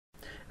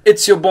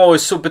It's your boy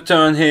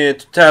Superturn here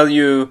to tell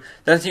you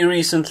that he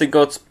recently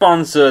got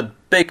sponsored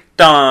big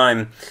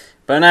time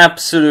by an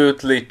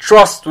absolutely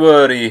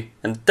trustworthy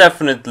and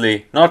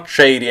definitely not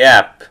shady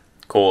app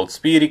called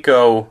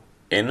Speedico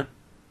in...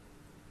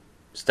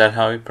 Is that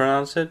how you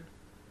pronounce it?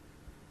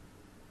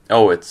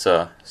 Oh, it's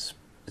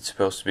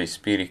supposed to be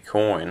Speedy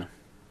Coin.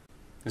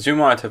 As you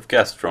might have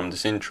guessed from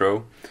this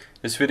intro,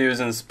 this video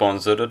isn't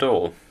sponsored at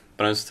all,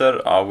 but instead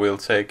I will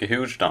take a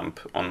huge dump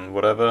on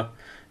whatever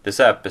this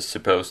app is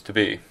supposed to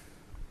be.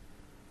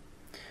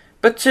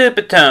 But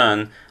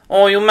Superturn,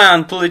 are you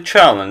mentally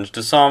challenged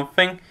or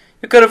something?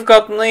 You could have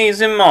gotten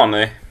easy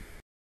money.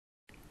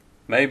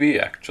 Maybe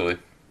actually.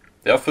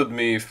 They offered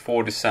me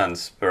 40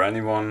 cents per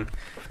anyone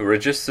who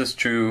registers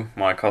through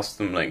my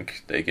custom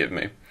link they give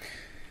me.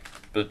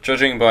 But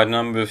judging by the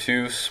number of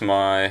views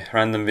my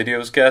random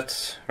videos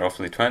get,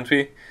 roughly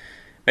 20,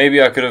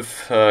 maybe I could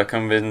have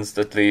convinced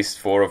at least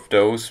 4 of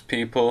those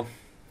people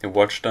who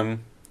watch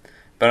them.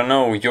 But I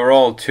know you're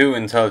all too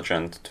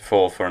intelligent to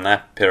fall for an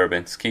app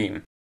pyramid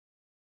scheme.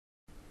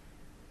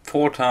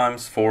 4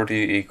 times 40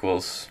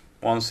 equals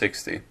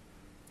 160.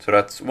 So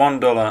that's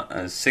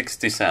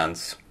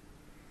 $1.60.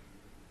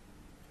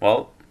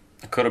 Well,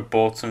 I could have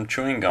bought some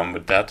chewing gum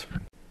with that.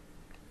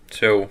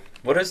 So,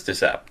 what is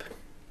this app?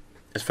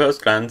 At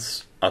first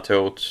glance, I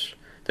thought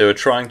they were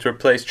trying to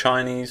replace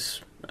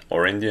Chinese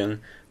or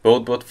Indian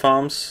robot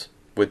farms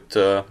with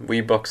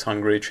V-Bucks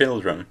hungry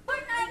children.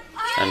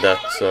 And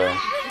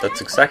that's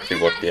exactly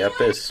what the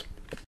app is.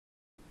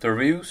 The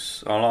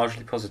reviews are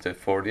largely positive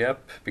for the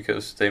app,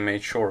 because they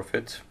made sure of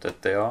it,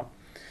 that they are.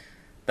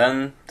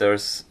 Then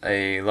there's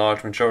a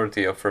large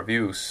majority of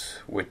reviews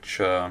which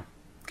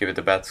give it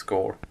a bad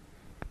score.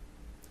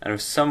 And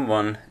if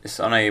someone is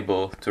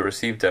unable to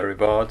receive their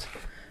reward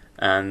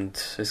and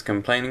is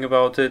complaining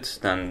about it,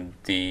 then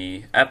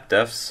the app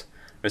devs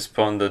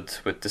responded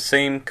with the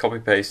same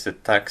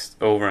copy-pasted text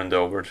over and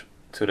over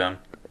to them.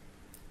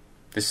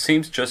 This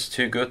seems just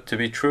too good to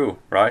be true,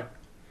 right?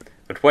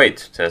 But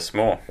wait, there's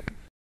more.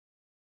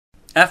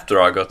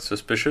 After I got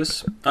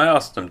suspicious, I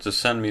asked them to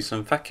send me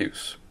some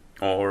FAQs,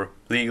 or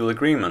legal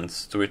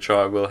agreements to which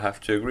I will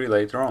have to agree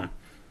later on.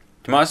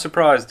 To my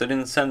surprise, they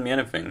didn't send me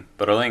anything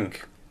but a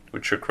link,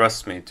 which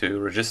requests me to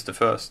register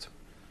first.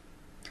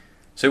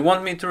 So they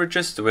want me to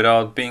register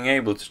without being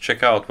able to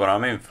check out what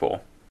I'm in for.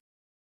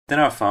 Then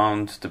I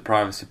found the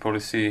privacy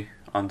policy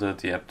under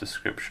the app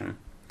description.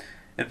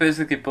 It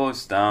basically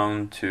boils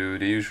down to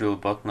the usual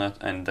botnet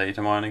and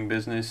data mining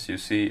business you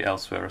see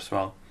elsewhere as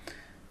well.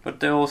 But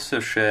they also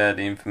share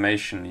the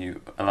information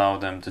you allow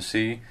them to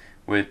see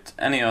with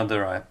any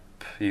other app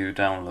you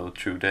download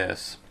through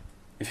theirs.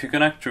 If you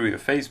connect through your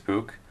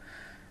Facebook,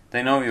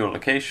 they know your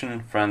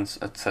location, friends,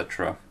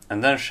 etc.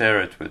 and then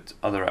share it with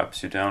other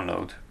apps you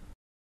download.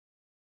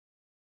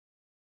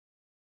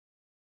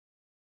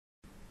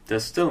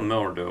 There's still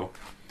more though,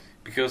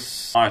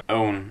 because I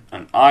own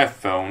an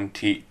iPhone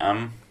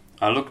TM.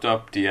 I looked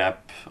up the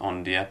app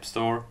on the App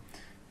Store,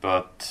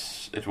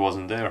 but it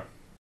wasn't there.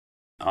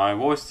 I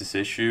voiced this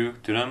issue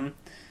to them,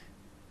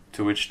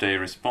 to which they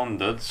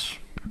responded.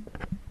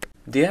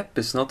 The app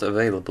is not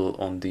available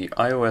on the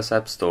iOS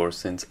App Store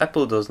since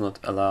Apple does not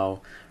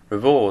allow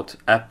reward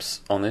apps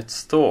on its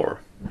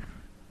store.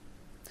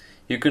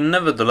 You can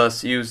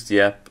nevertheless use the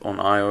app on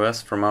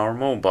iOS from our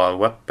mobile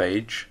web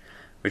page,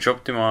 which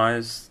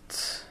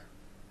optimized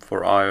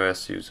for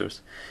iOS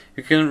users.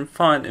 You can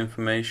find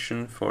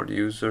information for the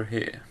user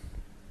here.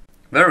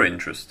 Very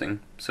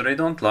interesting, so they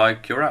don't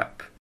like your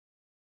app.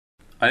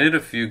 I did a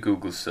few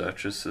Google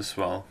searches as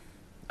well.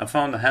 I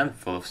found a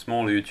handful of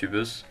small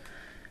YouTubers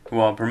who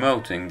are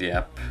promoting the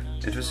app.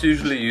 It was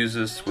usually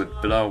users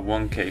with below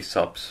 1k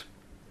subs.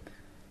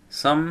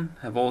 Some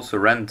have also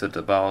ranted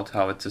about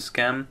how it's a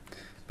scam,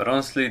 but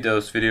honestly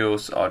those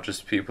videos are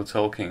just people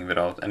talking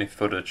without any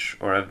footage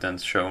or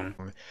evidence shown.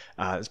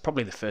 It's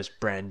probably the first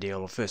brand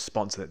deal or first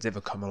sponsor that's ever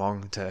come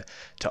along to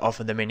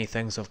offer them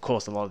anything, so of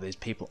course a lot of these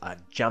people are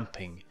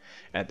jumping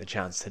at the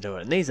chance to do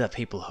it. And these are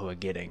people who are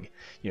getting,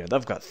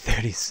 they've got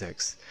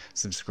 36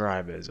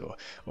 subscribers or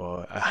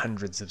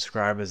 100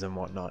 subscribers and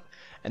whatnot,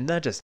 and they're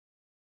just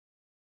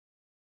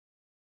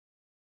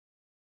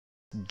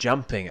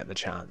jumping at the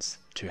chance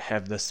to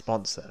have this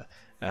sponsor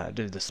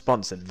do the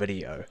sponsored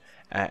video,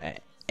 and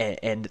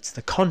it's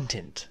the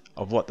content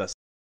of what this.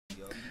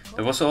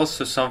 There was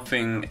also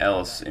something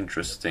else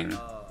interesting.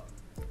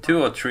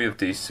 2 or 3 of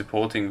these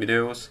supporting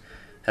videos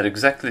had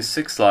exactly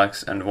 6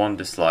 likes and 1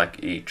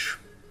 dislike each.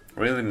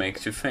 Really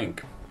makes you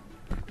think.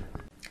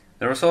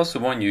 There was also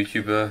one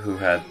YouTuber who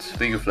had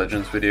League of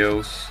Legends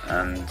videos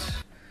and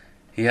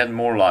he had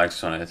more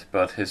likes on it,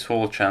 but his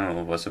whole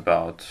channel was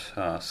about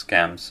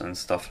scams and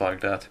stuff like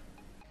that.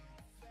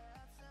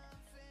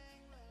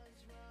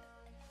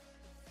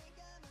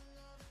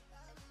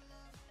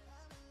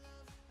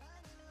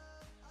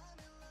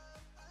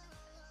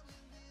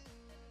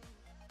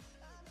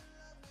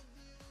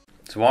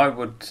 So why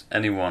would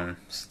anyone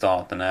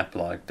start an app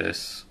like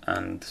this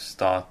and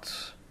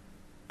start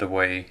the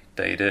way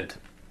they did?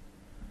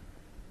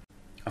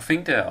 I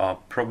think they are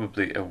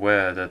probably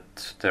aware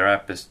that their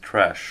app is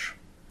trash,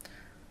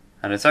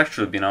 and it's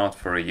actually been out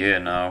for a year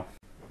now.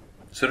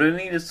 So they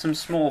needed some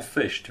small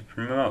fish to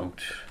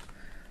promote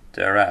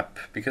their app,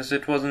 because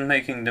it wasn't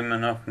making them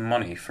enough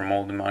money from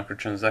all the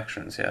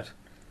microtransactions yet.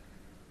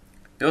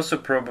 They also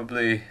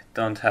probably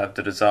don't have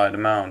the desired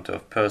amount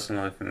of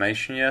personal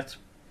information yet,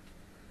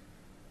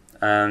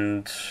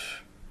 and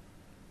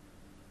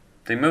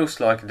they most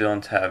likely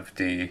don't have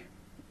the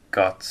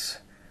guts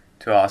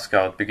to ask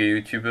out bigger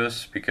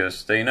YouTubers,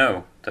 because they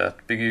know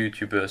that bigger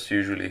YouTubers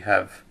usually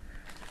have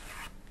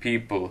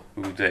people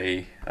who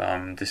they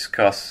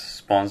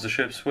discuss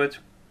sponsorships with.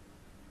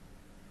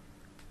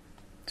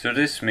 So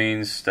this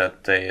means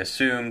that they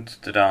assumed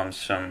that I'm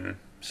some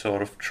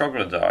sort of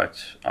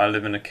troglodyte. I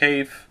live in a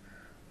cave,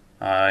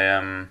 I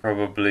am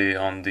probably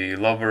on the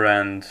lower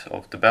end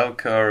of the bell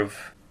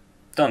curve,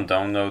 don't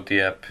download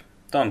the app,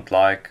 don't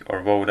like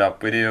or vote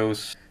up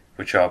videos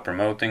which are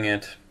promoting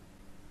it.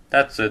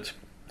 That's it.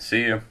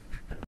 See you.